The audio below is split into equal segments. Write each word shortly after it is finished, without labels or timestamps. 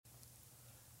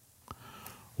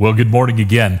Well, good morning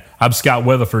again. I'm Scott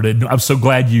Weatherford, and I'm so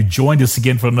glad you joined us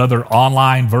again for another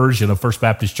online version of First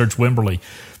Baptist Church Wimberley.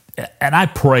 And I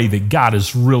pray that God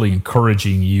is really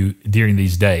encouraging you during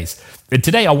these days. And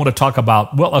today I want to talk about,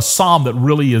 a psalm that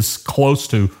really is close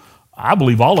to, I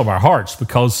believe, all of our hearts,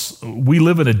 because we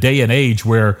live in a day and age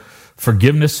where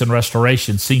forgiveness and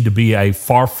restoration seem to be a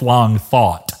far-flung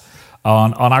thought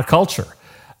on our culture.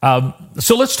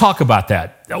 So let's talk about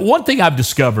that. One thing I've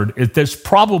discovered is there's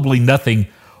probably nothing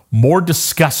more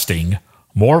disgusting,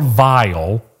 more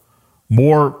vile,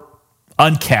 more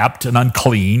unkept and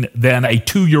unclean than a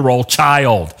 2-year-old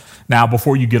child. Now,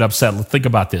 before you get upset, think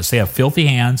about this. They have filthy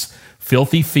hands,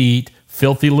 filthy feet,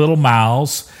 filthy little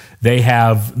mouths. They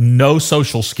have no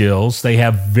social skills. They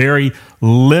have very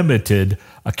limited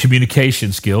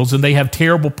communication skills, and they have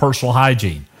terrible personal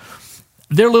hygiene.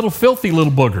 They're little filthy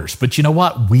little boogers, but you know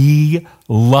what? We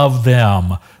love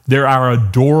them. They're our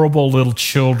adorable little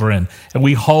children, and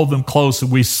we hold them close,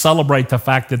 and we celebrate the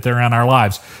fact that they're in our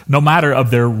lives, no matter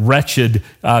of their wretched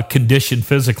condition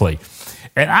physically.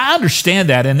 And I understand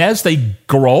that, and as they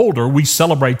grow older, we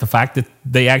celebrate the fact that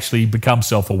they actually become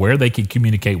self-aware. They can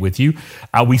communicate with you.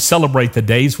 We celebrate the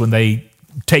days when they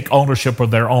take ownership of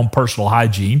their own personal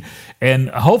hygiene, and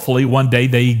hopefully one day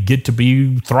they get to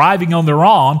be thriving on their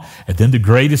own, and then the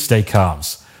greatest day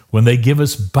comes when they give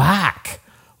us back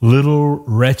little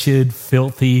wretched,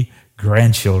 filthy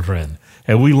grandchildren,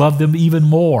 and we love them even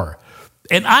more.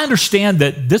 And I understand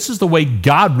that this is the way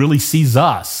God really sees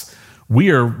us. We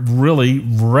are really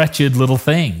wretched little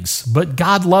things, but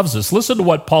God loves us. Listen to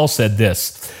what Paul said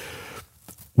this.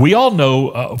 We all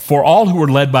know, for all who are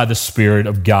led by the Spirit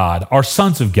of God are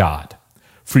sons of God.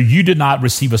 For you did not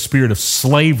receive a spirit of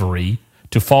slavery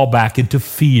to fall back into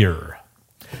fear,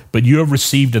 but you have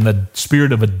received in the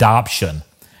spirit of adoption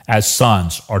as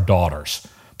sons or daughters,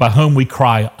 by whom we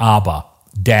cry, Abba,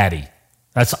 Daddy.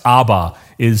 That's Abba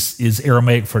is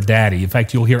Aramaic for daddy. In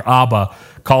fact, you'll hear Abba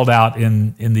called out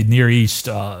in the Near East,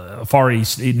 Far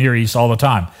East, Near East all the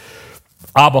time.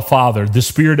 Abba, Father, the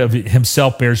Spirit of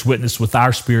Himself bears witness with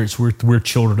our spirits. We're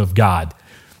children of God.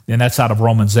 And that's out of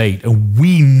Romans 8. And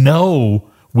we know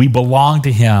we belong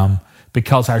to Him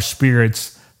because our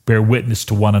spirits bear witness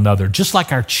to one another. Just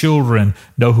like our children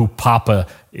know who Papa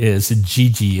is and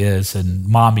Gigi is and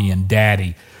Mommy and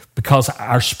Daddy, because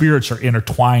our spirits are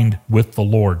intertwined with the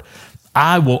Lord.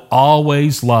 I will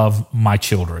always love my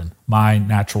children, my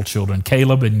natural children,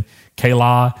 Caleb and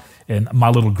Kayla, and my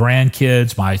little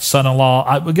grandkids, my son-in-law.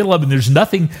 I will get love, and there's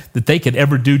nothing that they could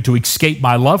ever do to escape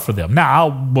my love for them. Now,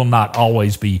 I will not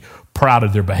always be proud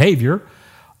of their behavior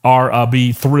or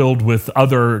be thrilled with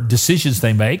other decisions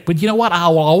they make, but you know what? I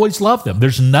will always love them.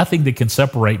 There's nothing that can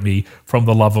separate me from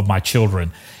the love of my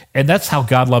children, and that's how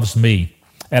God loves me.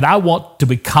 And I want to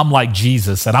become like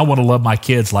Jesus, and I want to love my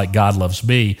kids like God loves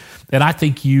me, and I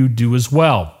think you do as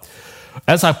well.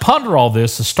 As I ponder all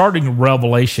this, the starting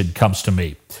revelation comes to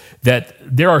me that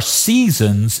there are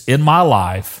seasons in my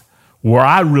life where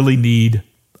I really need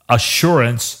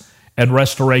assurance and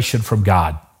restoration from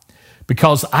God,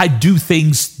 because I do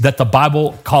things that the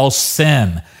Bible calls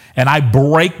sin, and I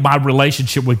break my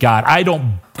relationship with God.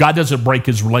 God doesn't break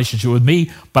His relationship with me,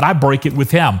 but I break it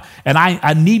with Him. And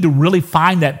I need to really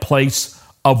find that place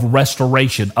of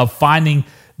restoration, of finding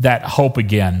that hope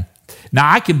again. Now,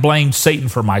 I can blame Satan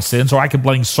for my sins, or I can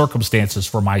blame circumstances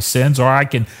for my sins, or I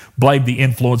can blame the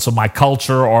influence of my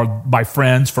culture or my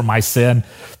friends for my sin.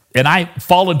 And I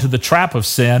fall into the trap of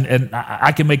sin, and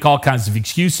I can make all kinds of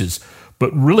excuses.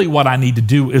 But really what I need to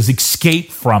do is escape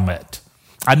from it.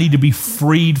 I need to be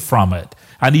freed from it.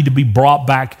 I need to be brought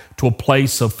back to a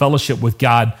place of fellowship with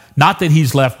God. Not that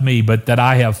He's left me, but that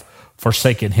I have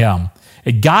forsaken Him.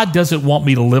 And God doesn't want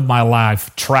me to live my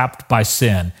life trapped by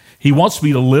sin. He wants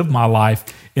me to live my life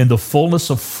in the fullness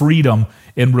of freedom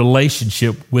in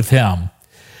relationship with Him.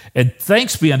 And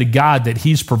thanks be unto God that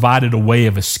He's provided a way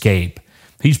of escape.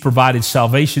 He's provided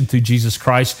salvation through Jesus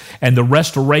Christ and the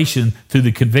restoration through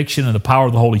the conviction and the power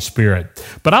of the Holy Spirit.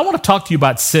 But I want to talk to you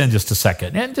about sin just a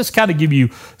second and just kind of give you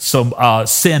some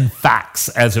sin facts,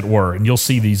 as it were, and you'll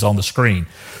see these on the screen.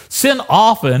 Sin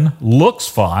often looks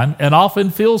fun and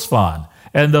often feels fun,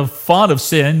 and the fun of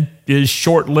sin is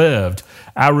short-lived.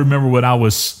 I remember when I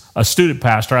was a student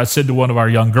pastor, I said to one of our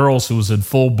young girls who was in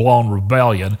full-blown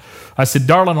rebellion, I said,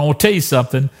 "Darling, I want to tell you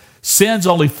something. Sin's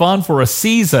only fun for a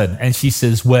season." And she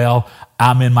says, "Well,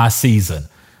 I'm in my season."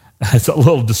 It's a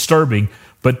little disturbing,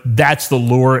 but that's the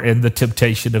lure and the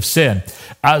temptation of sin.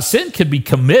 Sin can be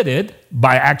committed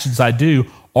by actions I do,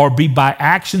 or be by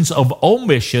actions of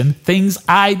omission, things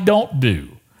I don't do.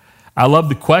 I love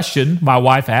the question my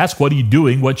wife asked, what are you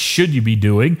doing? What should you be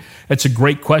doing? It's a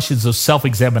great question of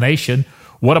self-examination.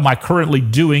 What am I currently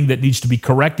doing that needs to be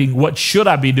correcting? What should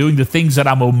I be doing? The things that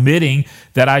I'm omitting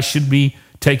that I should be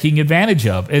taking advantage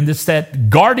of. And it's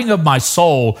that guarding of my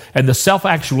soul and the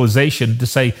self-actualization to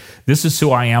say, this is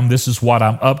who I am, this is what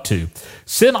I'm up to.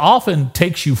 Sin often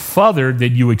takes you further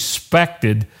than you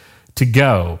expected to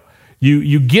go.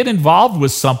 You get involved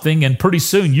with something, and pretty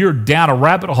soon you're down a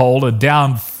rabbit hole and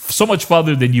down so much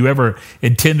further than you ever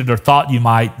intended or thought you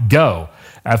might go.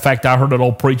 In fact, I heard an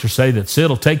old preacher say that sin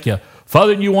will take you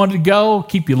further than you wanted to go,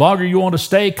 keep you longer you want to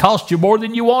stay, cost you more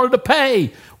than you wanted to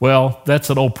pay. Well,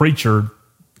 that's an old preacher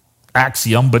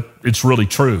axiom, but it's really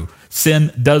true.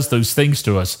 Sin does those things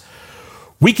to us.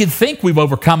 We can think we've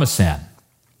overcome a sin,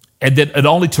 and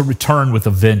only to return with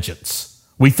a vengeance.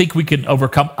 We think we can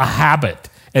overcome a habit,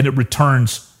 and it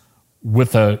returns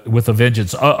with a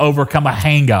vengeance. Overcome a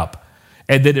hang-up,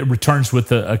 and then it returns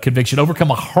with a conviction.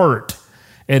 Overcome a hurt,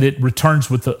 and it returns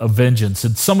with a vengeance.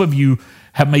 And some of you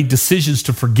have made decisions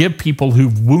to forgive people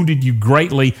who've wounded you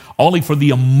greatly, only for the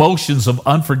emotions of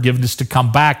unforgiveness to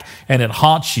come back, and it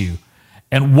haunts you.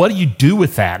 And what do you do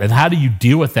with that? And how do you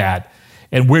deal with that?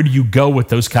 And where do you go with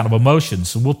those kind of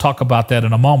emotions? And we'll talk about that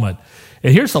in a moment.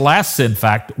 And here's the last sin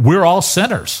fact. We're all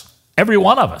sinners, every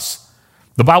one of us.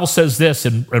 The Bible says this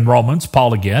in Romans,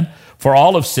 Paul again, for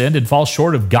all have sinned and fall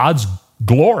short of God's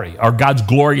glory, or God's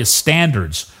glorious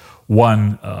standards,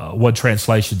 one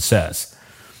translation says.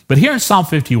 But here in Psalm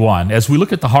 51, as we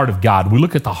look at the heart of God, we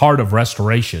look at the heart of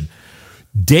restoration.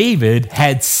 David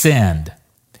had sinned,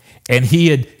 and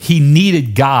he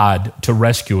needed God to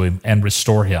rescue him and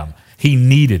restore him. He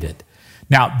needed it.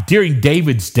 Now, during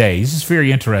David's days, it's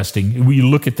very interesting. When you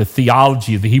look at the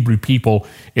theology of the Hebrew people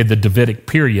in the Davidic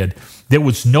period, there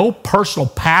was no personal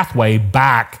pathway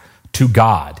back to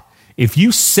God. If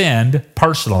you sinned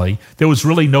personally, there was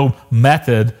really no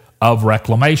method of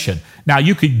reclamation. Now,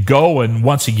 you could go, and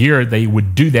once a year they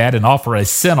would do that and offer a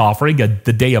sin offering,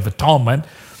 the Day of Atonement.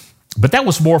 But that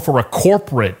was more for a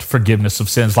corporate forgiveness of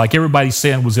sins. Like everybody's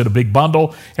sin was in a big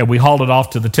bundle, and we hauled it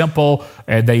off to the temple,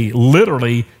 and they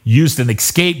literally used an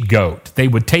escape goat. They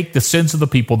would take the sins of the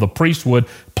people. The priest would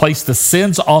place the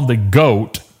sins on the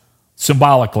goat,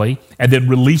 symbolically, and then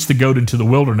release the goat into the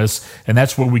wilderness. And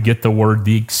that's where we get the word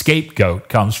the scapegoat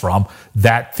comes from,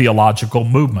 that theological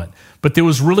movement. But there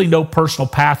was really no personal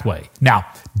pathway. Now,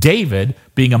 David,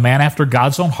 being a man after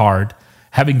God's own heart,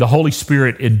 having the Holy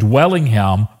Spirit indwelling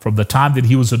him from the time that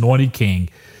he was anointed king,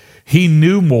 he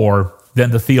knew more than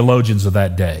the theologians of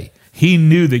that day. He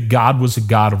knew that God was a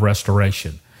God of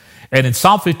restoration. And in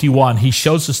Psalm 51, he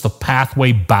shows us the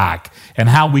pathway back and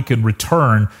how we can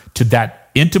return to that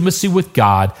intimacy with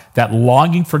God, that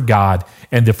longing for God,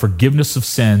 and the forgiveness of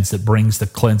sins that brings the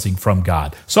cleansing from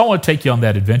God. So I want to take you on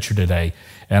that adventure today,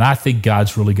 and I think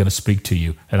God's really going to speak to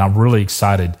you, and I'm really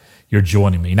excited you're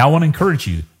joining me. Now, I want to encourage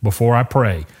you, before I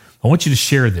pray, I want you to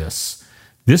share this.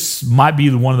 This might be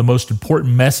one of the most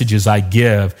important messages I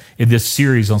give in this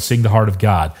series on Seeing the Heart of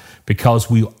God, because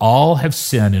we all have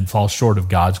sinned and fall short of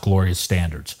God's glorious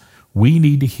standards. We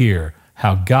need to hear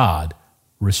how God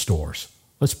restores.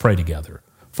 Let's pray together.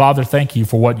 Father, thank you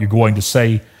for what you're going to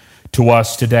say to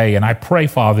us today. And I pray,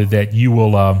 Father, that you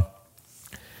will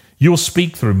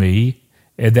speak through me,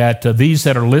 and that these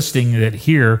that are listening that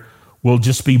hear will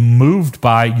just be moved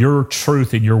by your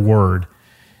truth and your word.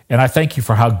 And I thank you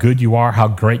for how good you are, how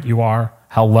great you are,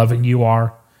 how loving you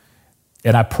are.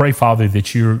 And I pray, Father,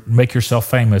 that you make yourself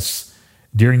famous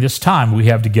during this time we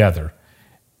have together.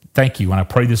 Thank you, and I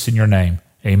pray this in your name.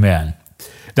 Amen.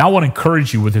 Now, I want to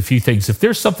encourage you with a few things. If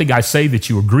there's something I say that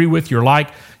you agree with, you're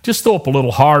like, just throw up a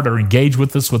little heart or engage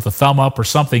with us with a thumb up or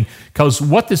something, because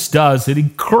what this does, it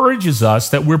encourages us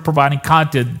that we're providing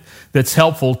content that's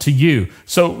helpful to you.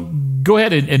 So go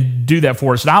ahead and do that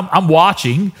for us. And I'm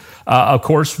watching, of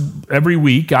course, every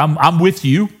week. I'm with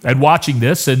you and watching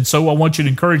this, and so I want you to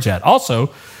encourage that. Also,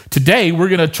 today we're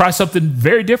going to try something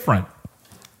very different.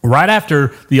 Right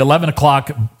after the 11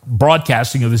 o'clock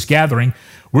broadcasting of this gathering,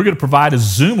 we're going to provide a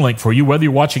Zoom link for you, whether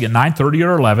you're watching at 9:30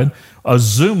 or 11, a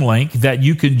Zoom link that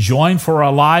you can join for a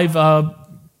live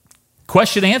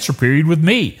question-answer period with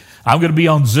me. I'm going to be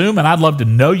on Zoom, and I'd love to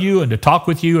know you and to talk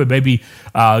with you and maybe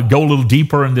go a little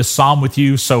deeper in this psalm with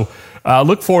you. So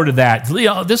look forward to that. You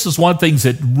know, this is one of the things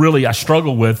that really I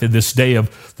struggle with in this day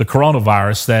of the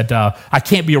coronavirus, that I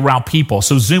can't be around people.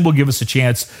 So Zoom will give us a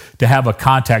chance to have a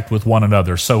contact with one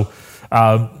another. So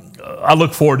I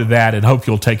look forward to that and hope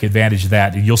you'll take advantage of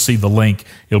that. And you'll see the link.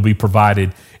 It'll be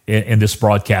provided in this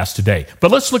broadcast today. But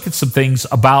let's look at some things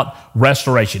about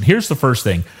restoration. Here's the first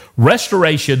thing.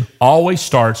 Restoration always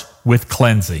starts with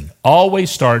cleansing.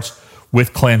 Always starts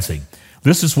with cleansing.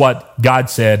 This is what God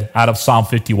said out of Psalm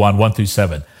 51,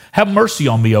 1-7. Have mercy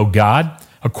on me, O God,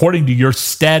 according to your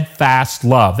steadfast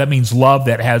love. That means love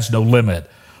that has no limit.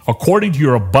 According to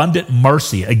your abundant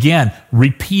mercy. Again,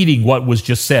 repeating what was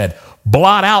just said.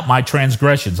 Blot out my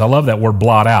transgressions. I love that word,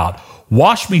 blot out.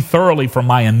 Wash me thoroughly from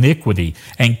my iniquity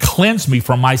and cleanse me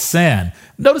from my sin.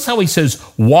 Notice how he says,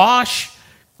 wash,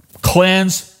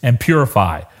 cleanse, and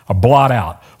purify, or blot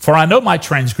out. For I know my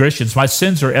transgressions, my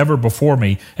sins are ever before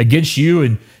me. Against you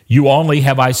and you only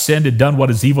have I sinned and done what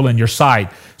is evil in your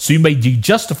sight, so you may be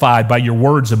justified by your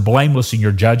words and blameless in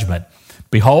your judgment.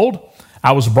 Behold,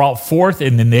 I was brought forth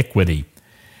in iniquity,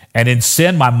 and in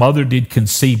sin my mother did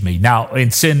conceive me. Now,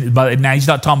 in sin, now he's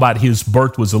not talking about his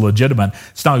birth was illegitimate.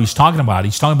 It's not what he's talking about.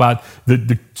 He's talking about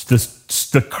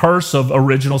the curse of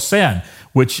original sin,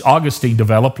 which Augustine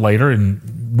developed later,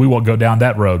 and we won't go down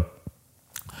that road.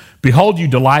 Behold, you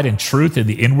delight in truth in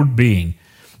the inward being,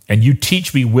 and you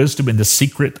teach me wisdom in the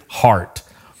secret heart.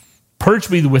 Purge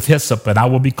me with hyssop, and I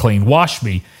will be clean. Wash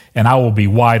me, and I will be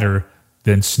whiter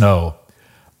than snow.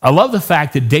 I love the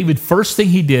fact that David, first thing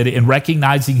he did in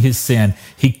recognizing his sin,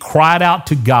 he cried out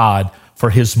to God for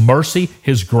his mercy,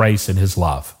 his grace, and his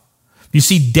love. You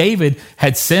see, David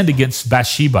had sinned against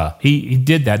Bathsheba. He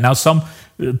did that. Now, some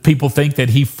people think that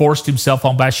he forced himself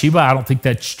on Bathsheba. I don't think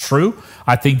that's true.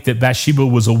 I think that Bathsheba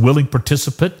was a willing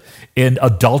participant in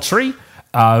adultery.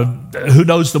 Who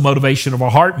knows the motivation of her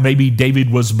heart? Maybe David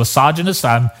was misogynist.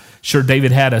 I'm sure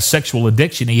David had a sexual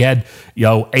addiction. He had,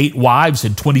 8 wives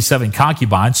and 27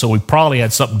 concubines, so he probably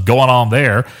had something going on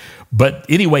there. But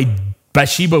anyway,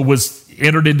 Bathsheba was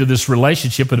entered into this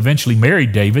relationship and eventually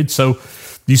married David. So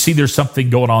you see there's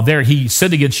something going on there. He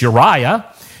sinned against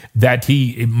Uriah, that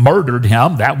he murdered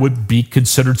him. That would be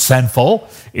considered sinful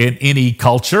in any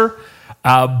culture.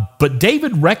 But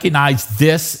David recognized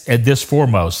this and this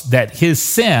foremost, that his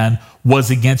sin was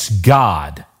against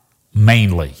God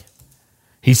mainly.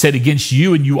 He said, against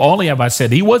you and you only have I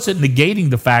said. He wasn't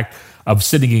negating the fact of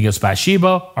sinning against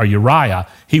Bathsheba or Uriah.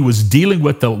 He was dealing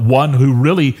with the one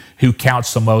who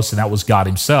counts the most, and that was God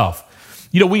himself.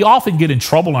 We often get in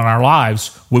trouble in our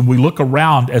lives when we look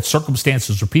around at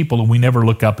circumstances or people and we never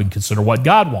look up and consider what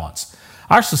God wants.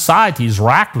 Our society is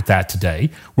racked with that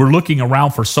today. We're looking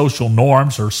around for social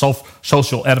norms or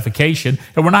social edification,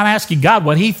 and we're not asking God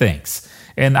what he thinks.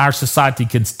 And our society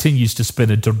continues to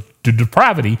spin into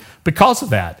depravity because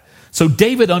of that. So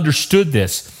David understood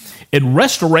this. And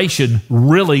restoration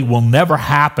really will never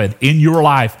happen in your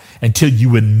life until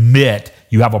you admit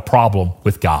you have a problem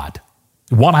with God.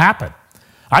 It won't happen.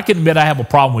 I can admit I have a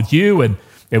problem with you,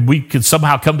 and we can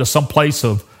somehow come to some place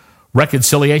of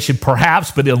reconciliation,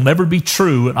 perhaps, but it'll never be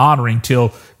true and honoring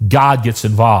till God gets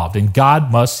involved, and God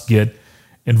must get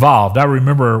involved. I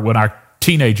remember when our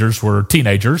teenagers were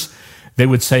teenagers, they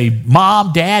would say,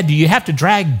 Mom, Dad, do you have to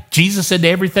drag Jesus into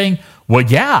everything? Well,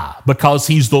 yeah, because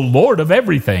he's the Lord of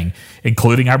everything,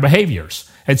 including our behaviors.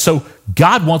 And so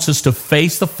God wants us to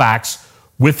face the facts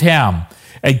with him,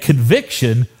 and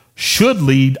conviction should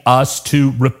lead us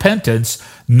to repentance,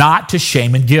 not to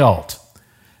shame and guilt.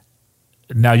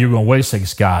 Now you're going, wait a second,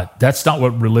 Scott. That's not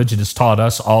what religion has taught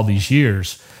us all these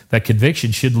years. That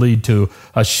conviction should lead to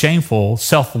a shameful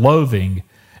self-loathing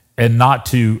and not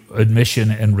to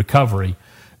admission and recovery.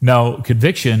 No,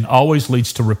 conviction always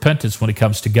leads to repentance when it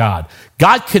comes to God.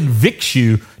 God convicts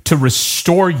you to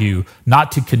restore you,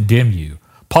 not to condemn you.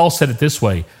 Paul said it this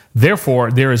way, therefore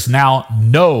there is now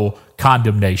no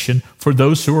condemnation for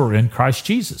those who are in Christ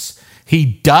Jesus. He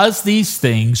does these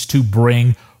things to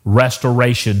bring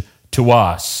restoration to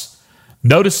us.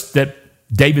 Notice that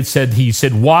David said,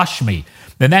 wash me.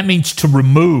 And that means to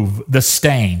remove the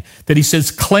stain. That he says,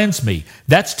 cleanse me.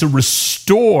 That's to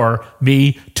restore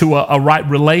me to a right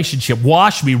relationship.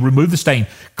 Wash me, remove the stain.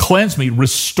 Cleanse me,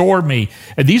 restore me.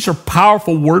 And these are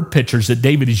powerful word pictures that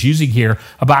David is using here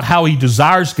about how he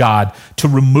desires God to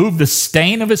remove the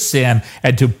stain of his sin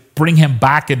and to bring him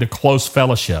back into close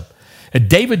fellowship. And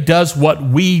David does what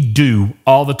we do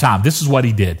all the time. This is what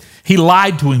he did. He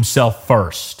lied to himself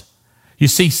first. You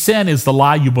see, sin is the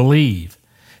lie you believe.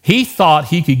 He thought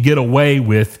he could get away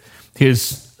with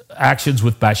his actions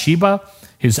with Bathsheba,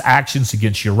 his actions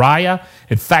against Uriah.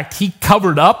 In fact, he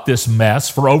covered up this mess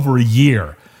for over a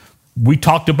year. We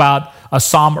talked about a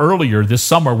psalm earlier this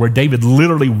summer where David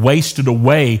literally wasted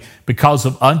away because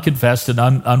of unconfessed and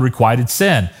unrequited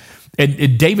sin.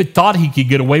 And David thought he could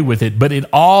get away with it, but it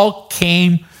all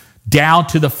came down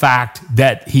to the fact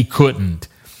that he couldn't.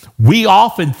 We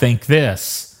often think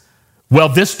this, well,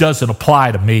 this doesn't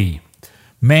apply to me.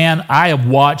 Man, I have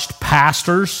watched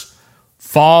pastors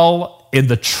fall in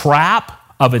the trap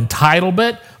of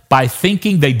entitlement by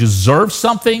thinking they deserve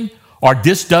something or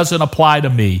this doesn't apply to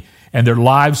me, and their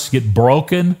lives get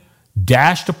broken,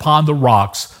 dashed upon the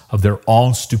rocks of their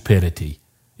own stupidity.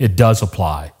 It does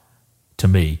apply to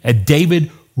me. And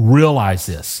David realized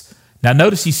this. Now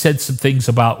notice he said some things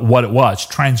about what it was.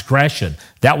 Transgression,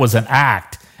 that was an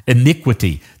act.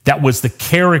 Iniquity, that was the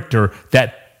character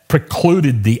that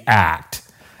precluded the act.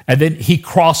 And then he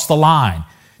crossed the line.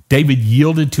 David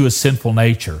yielded to his sinful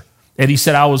nature. And he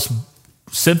said, I was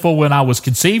sinful when I was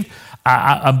conceived.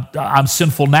 I'm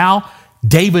sinful now.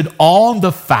 David owned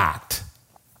the fact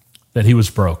that he was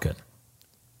broken.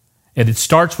 And it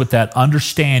starts with that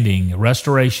understanding,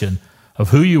 restoration of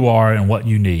who you are and what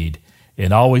you need.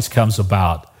 It always comes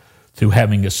about through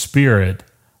having a spirit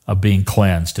of being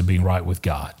cleansed and being right with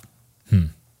God.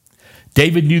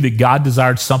 David knew that God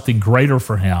desired something greater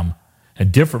for him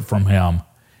and different from him,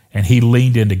 and he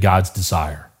leaned into God's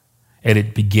desire, and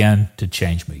it began to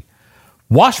change me.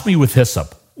 Wash me with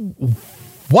hyssop.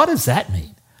 What does that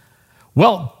mean?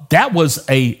 Well, that was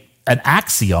an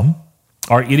axiom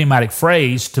or idiomatic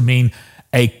phrase to mean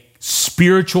a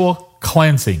spiritual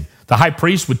cleansing. The high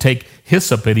priest would take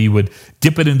hyssop and he would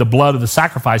dip it in the blood of the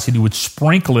sacrifice and he would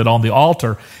sprinkle it on the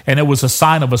altar, and it was a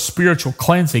sign of a spiritual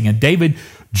cleansing. And David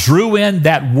drew in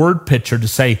that word picture to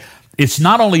say, it's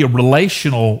not only a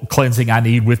relational cleansing I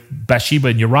need with Bathsheba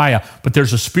and Uriah, but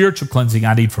there's a spiritual cleansing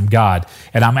I need from God.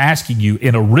 And I'm asking you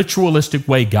in a ritualistic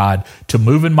way, God, to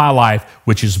move in my life,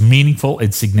 which is meaningful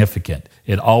and significant.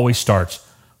 It always starts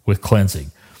with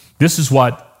cleansing. This is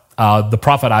what the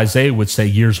prophet Isaiah would say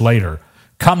years later.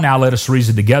 Come now, let us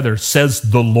reason together, says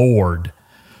the Lord.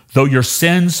 Though your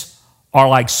sins are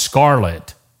like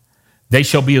scarlet, they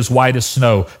shall be as white as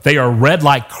snow. They are red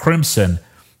like crimson.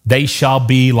 They shall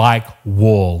be like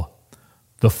wool,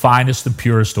 the finest and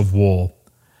purest of wool.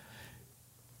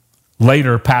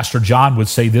 Later, Pastor John would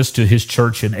say this to his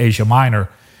church in Asia Minor.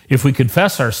 If we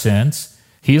confess our sins,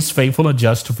 he is faithful and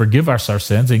just to forgive us our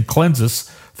sins and cleanse us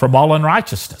from all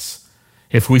unrighteousness.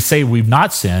 If we say we've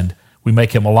not sinned, we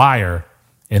make him a liar,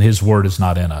 and his word is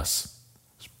not in us.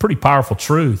 It's a pretty powerful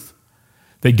truth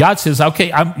that God says,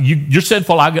 okay, you're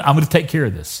sinful, I'm going to take care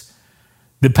of this.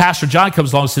 Then Pastor John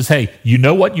comes along and says, hey, you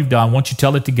know what you've done. Once you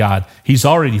tell it to God, he's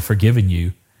already forgiven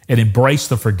you, and embrace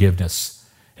the forgiveness.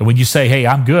 And when you say, hey,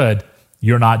 I'm good,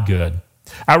 you're not good.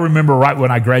 I remember right when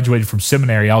I graduated from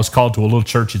seminary, I was called to a little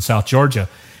church in South Georgia.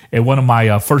 At one of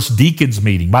my first deacons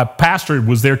meeting, my pastor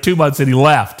was there 2 months and he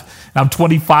left. I'm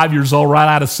 25 years old, right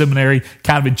out of seminary,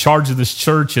 kind of in charge of this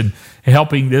church and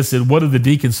helping this. And one of the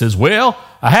deacons says, well,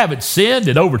 I haven't sinned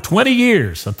in over 20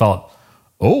 years. I thought,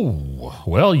 oh,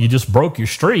 well, you just broke your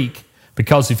streak,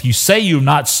 because if you say you've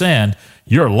not sinned,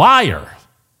 you're a liar,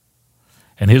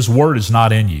 and his word is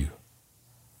not in you.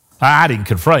 I didn't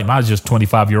confront him. I was just a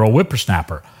 25-year-old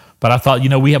whippersnapper. But I thought,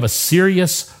 we have a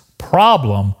serious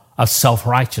problem of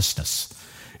self-righteousness.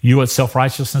 You know what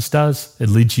self-righteousness does? It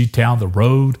leads you down the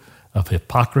road of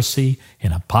hypocrisy,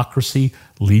 and hypocrisy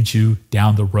leads you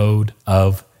down the road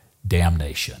of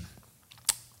damnation.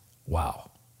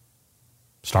 Wow.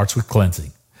 Starts with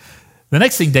cleansing. The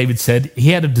next thing David said, he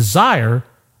had a desire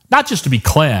not just to be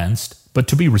cleansed, but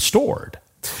to be restored.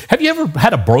 Have you ever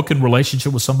had a broken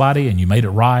relationship with somebody and you made it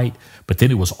right, but then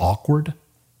it was awkward?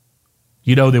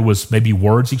 There was maybe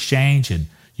words exchanged and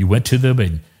you went to them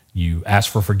and you asked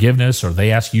for forgiveness, or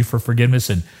they asked you for forgiveness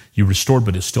and you restored,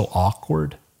 but it's still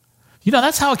awkward.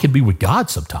 That's how it can be with God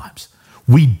sometimes.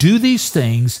 We do these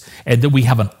things and then we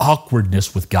have an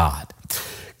awkwardness with God.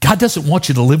 God doesn't want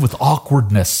you to live with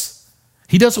awkwardness.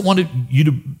 He doesn't want you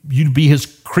to be his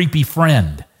creepy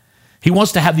friend. He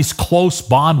wants to have this close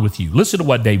bond with you. Listen to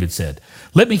what David said.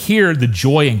 Let me hear the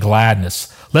joy and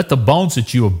gladness. Let the bones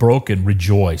that you have broken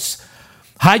rejoice.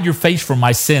 Hide your face from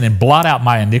my sin and blot out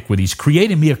my iniquities. Create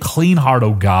in me a clean heart,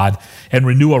 O God, and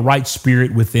renew a right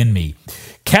spirit within me.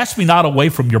 Cast me not away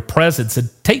from your presence, and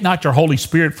take not your Holy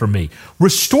Spirit from me.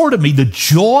 Restore to me the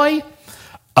joy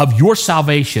of your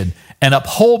salvation, and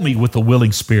uphold me with a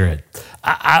willing spirit.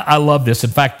 I love this. In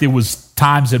fact, there was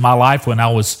times in my life when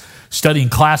I was studying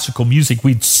classical music,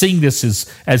 we'd sing this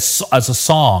as a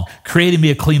song. Create in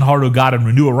me a clean heart, O God, and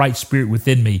renew a right spirit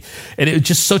within me. And it was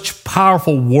just such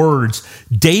powerful words.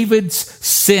 David's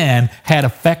sin had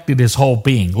affected his whole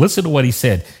being. Listen to what he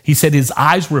said. He said his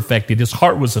eyes were affected, his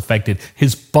heart was affected,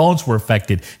 his bones were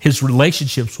affected, his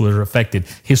relationships were affected,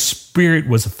 his spirit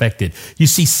was affected. You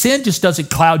see, sin just doesn't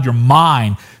cloud your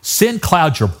mind. Sin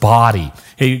clouds your body.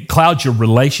 It clouds your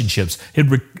relationships.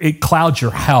 It clouds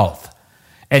your health.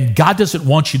 And God doesn't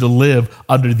want you to live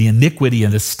under the iniquity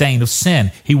and the stain of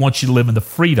sin. He wants you to live in the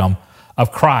freedom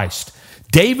of Christ.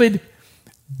 David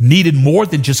needed more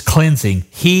than just cleansing.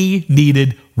 He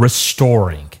needed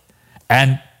restoring.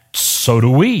 And so do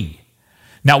we.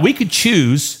 Now, we could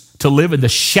choose to live in the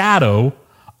shadow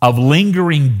of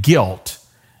lingering guilt,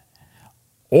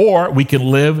 or we can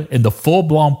live in the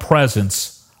full-blown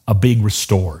presence of being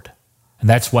restored. And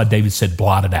that's why David said,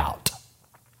 blot it out.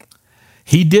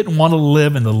 He didn't want to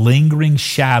live in the lingering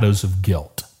shadows of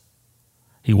guilt.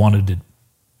 He wanted to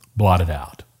blot it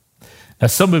out. Now,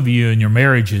 some of you in your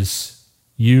marriages,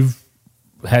 you've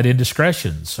had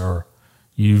indiscretions or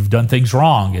you've done things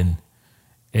wrong,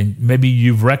 and maybe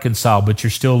you've reconciled, but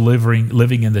you're still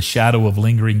living in the shadow of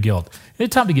lingering guilt. Isn't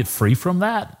it time to get free from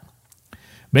that?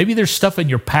 Maybe there's stuff in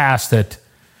your past that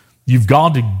you've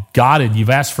gone to God and you've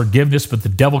asked forgiveness, but the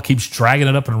devil keeps dragging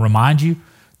it up and remind you.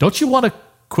 Don't you want to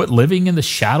quit living in the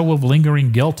shadow of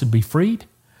lingering guilt and be freed?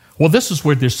 Well, this is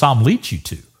where this psalm leads you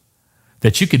to,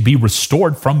 that you could be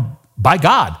restored by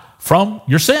God from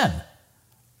your sin.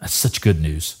 That's such good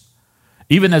news.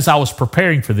 Even as I was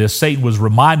preparing for this, Satan was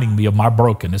reminding me of my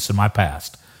brokenness in my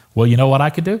past. Well, you know what I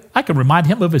could do? I could remind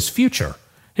him of his future.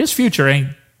 His future ain't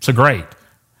so great.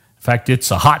 In fact, it's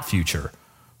a hot future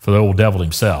for the old devil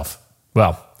himself.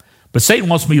 Well, but Satan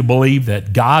wants me to believe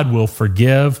that God will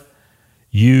forgive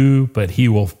you, but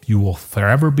you will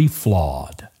forever be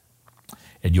flawed,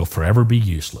 and you'll forever be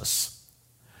useless.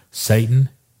 Satan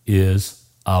is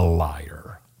a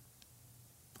liar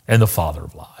and the father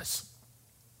of lies.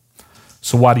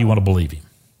 So why do you want to believe him?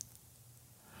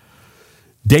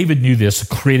 David knew this,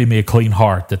 created me a clean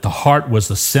heart, that the heart was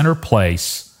the center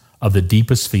place of the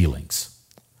deepest feelings.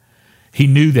 He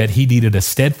knew that he needed a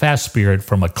steadfast spirit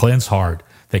from a cleansed heart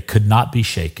that could not be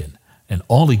shaken, and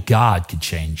only God could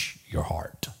change your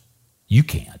heart. You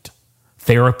can't.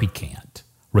 Therapy can't.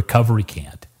 Recovery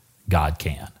can't. God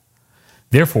can.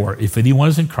 Therefore, if anyone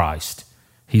is in Christ,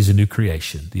 he's a new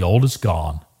creation. The old is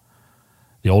gone.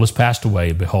 The old has passed away,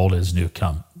 and behold,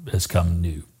 has come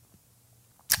new.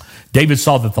 David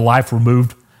saw that the life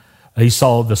removed, he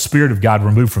saw the Spirit of God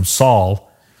removed from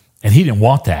Saul, and he didn't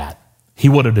want that. He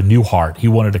wanted a new heart. He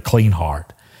wanted a clean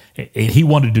heart. He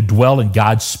wanted to dwell in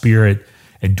God's Spirit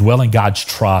and dwell in God's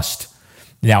trust.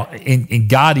 Now, in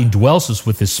God indwells us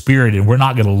with His Spirit, and we're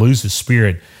not going to lose His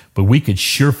Spirit, but we could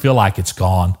sure feel like it's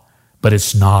gone, but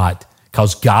it's not,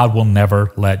 because God will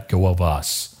never let go of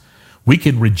us. We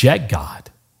can reject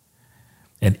God,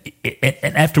 and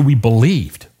after we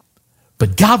believed,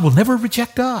 but God will never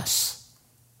reject us.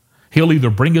 He'll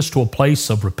either bring us to a place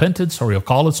of repentance or He'll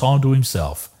call us on to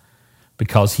Himself,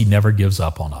 because He never gives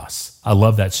up on us. I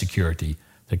love that security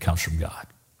that comes from God.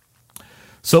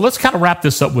 So let's kind of wrap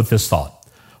this up with this thought.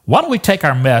 Why don't we take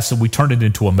our mess and we turn it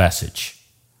into a message?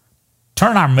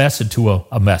 Turn our mess into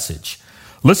a message.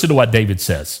 Listen to what David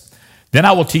says. Then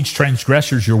I will teach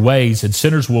transgressors your ways, and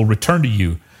sinners will return to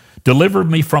you. Deliver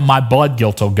me from my blood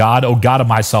guilt, O God of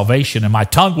my salvation, and my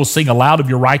tongue will sing aloud of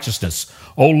your righteousness.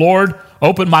 O Lord,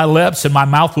 open my lips, and my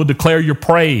mouth will declare your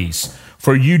praise.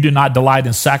 For you do not delight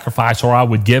in sacrifice, or I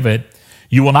would give it.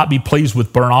 You will not be pleased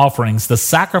with burnt offerings. The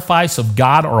sacrifice of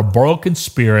God are a broken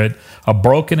spirit, a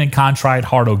broken and contrite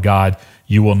heart, O God,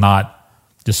 you will not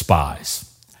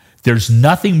despise. There's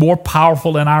nothing more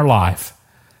powerful in our life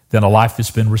than a life that's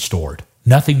been restored.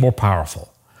 Nothing more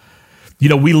powerful. You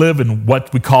know, we live in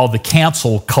what we call the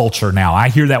cancel culture now. I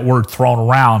hear that word thrown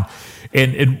around,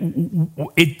 and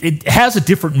it has a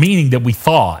different meaning than we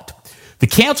thought. The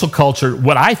cancel culture,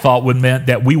 what I thought would meant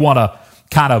that we want to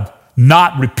kind of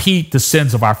not repeat the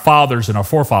sins of our fathers and our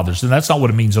forefathers, and that's not what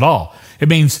it means at all. It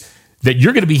means that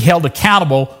you're going to be held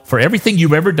accountable for everything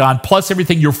you've ever done, plus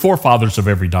everything your forefathers have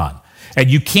ever done. And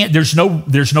you can't, there's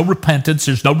no repentance,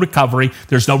 there's no recovery,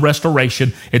 there's no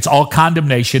restoration. It's all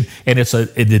condemnation, and it's a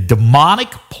demonic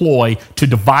ploy to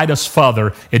divide us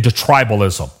further into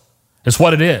tribalism. That's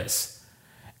what it is.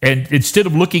 And instead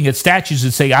of looking at statues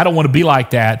and saying, I don't want to be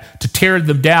like that, to tear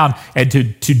them down and to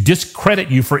discredit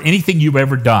you for anything you've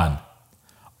ever done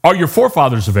or your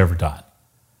forefathers have ever done.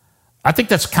 I think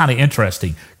that's kind of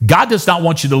interesting. God does not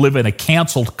want you to live in a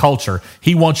canceled culture.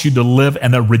 He wants you to live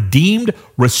in a redeemed,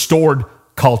 restored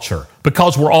culture,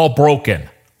 because we're all broken.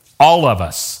 All of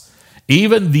us.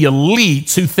 Even the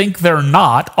elites who think they're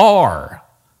not are.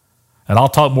 And I'll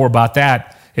talk more about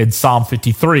that in Psalm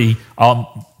 53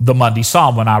 on the Monday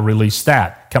Psalm when I release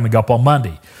that, coming up on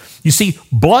Monday. You see,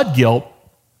 blood guilt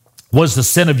was the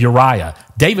sin of Uriah.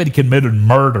 David committed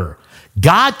murder.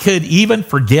 God could even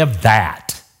forgive that.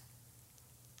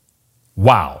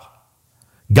 Wow.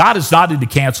 God is not into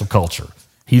cancel culture.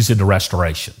 He's into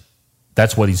restoration.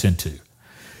 That's what he's into.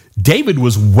 David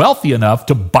was wealthy enough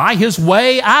to buy his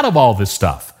way out of all this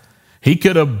stuff. He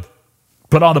could have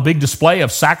put on a big display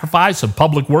of sacrifice and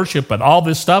public worship and all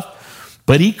this stuff,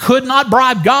 but he could not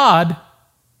bribe God,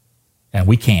 and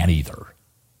we can't either.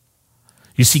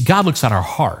 You see, God looks at our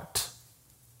heart.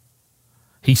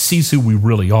 He sees who we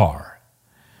really are.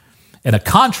 And a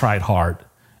contrite heart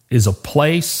is a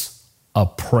place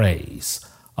of praise,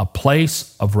 a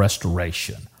place of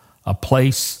restoration, a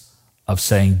place of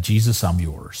saying, Jesus, I'm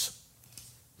yours.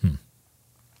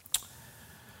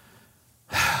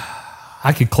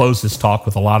 I could close this talk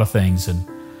with a lot of things,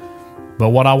 but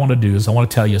what I want to do is I want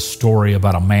to tell you a story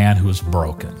about a man who is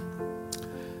broken.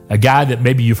 A guy that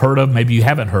maybe you've heard of, maybe you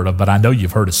haven't heard of, but I know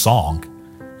you've heard his song.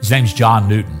 His name's John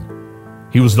Newton.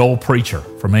 He was an old preacher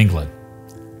from England.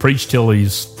 Preached till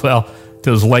his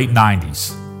late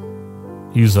 90s.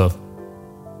 He was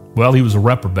a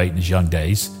reprobate in his young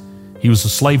days. He was a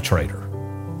slave trader.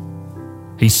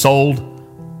 He sold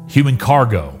human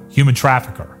cargo, human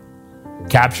trafficker,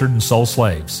 captured and sold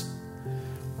slaves.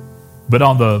 But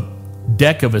on the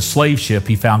deck of his slave ship,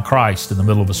 he found Christ in the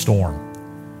middle of a storm.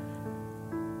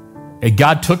 And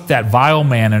God took that vile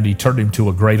man and he turned him to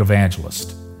a great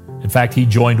evangelist. In fact, he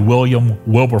joined William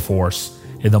Wilberforce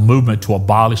in the movement to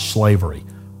abolish slavery.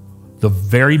 The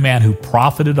very man who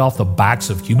profited off the backs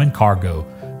of human cargo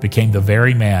became the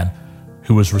very man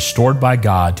who was restored by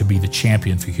God to be the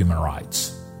champion for human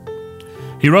rights.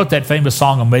 He wrote that famous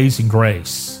song, Amazing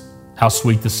Grace, how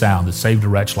sweet the sound that saved a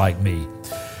wretch like me.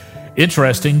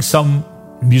 Interesting, some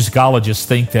musicologists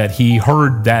think that he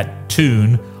heard that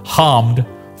tune hummed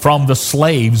from the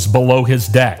slaves below his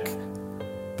deck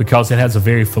because it has a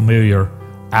very familiar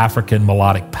African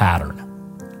melodic pattern.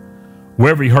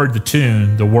 Wherever he heard the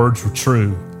tune, the words were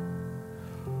true.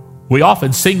 We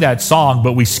often sing that song,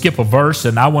 but we skip a verse,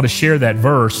 and I want to share that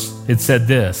verse. It said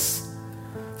this: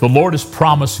 "The Lord has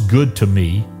promised good to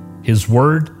me. His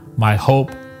word my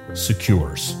hope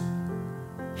secures.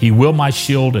 He will my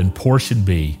shield and portion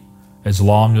be as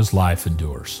long as life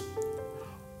endures."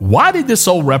 Why did this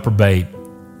old reprobate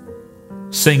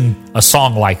sing a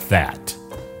song like that?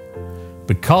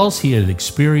 Because he had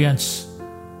experienced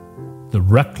the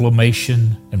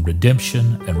reclamation and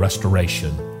redemption and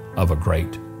restoration of a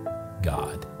great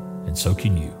God. And so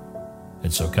can you,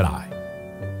 and so can I.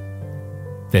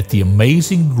 That the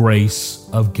amazing grace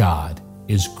of God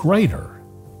is greater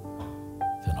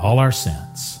than all our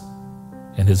sins,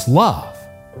 and his love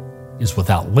is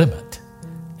without limit,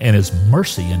 and his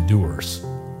mercy endures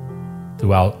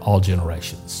throughout all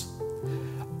generations.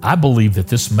 I believe that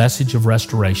this message of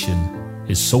restoration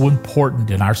is so important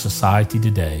in our society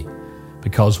today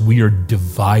because we are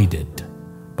divided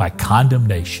by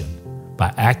condemnation,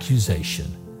 by accusation,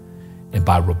 and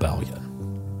by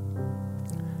rebellion.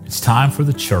 It's time for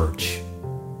the church,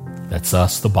 that's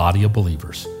us, the body of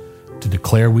believers, to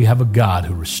declare we have a God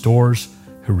who restores,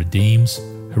 who redeems,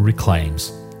 who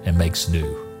reclaims, and makes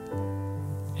new.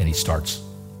 And he starts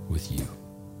with you.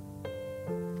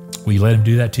 Will you let him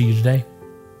do that to you today?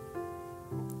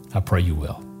 I pray you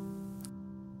will.